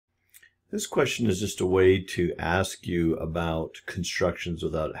This question is just a way to ask you about constructions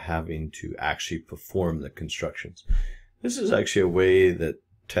without having to actually perform the constructions. This is actually a way that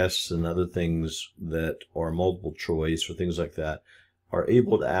tests and other things that are multiple choice or things like that are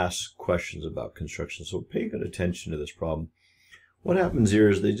able to ask questions about construction. So pay good attention to this problem. What happens here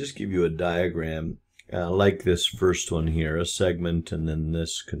is they just give you a diagram like this first one here, a segment, and then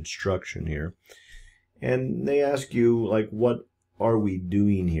this construction here. And they ask you, like, what are we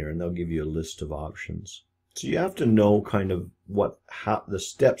doing here? And they'll give you a list of options. So you have to know kind of how the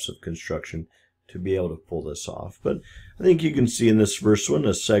steps of construction to be able to pull this off. But I think you can see in this first one,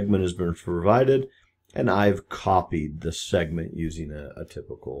 a segment has been provided, and I've copied the segment using a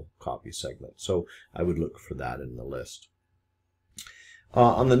typical copy segment. So I would look for that in the list.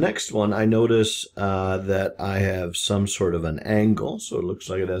 On the next one, I notice that I have some sort of an angle. So it looks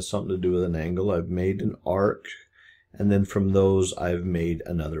like it has something to do with an angle. I've made an arc, and then from those I've made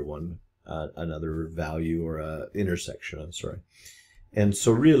another one, another value or a intersection, I'm sorry. And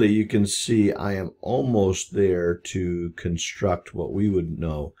so really you can see I am almost there to construct what we would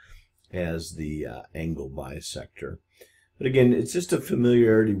know as the angle bisector. But again, it's just a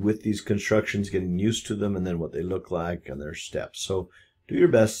familiarity with these constructions, getting used to them, and then what they look like and their steps. So do your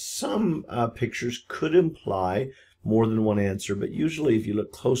best. Some pictures could imply more than one answer, but usually if you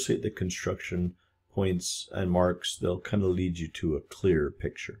look closely at the construction points and marks, they'll kind of lead you to a clearer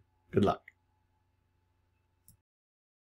picture. Good luck.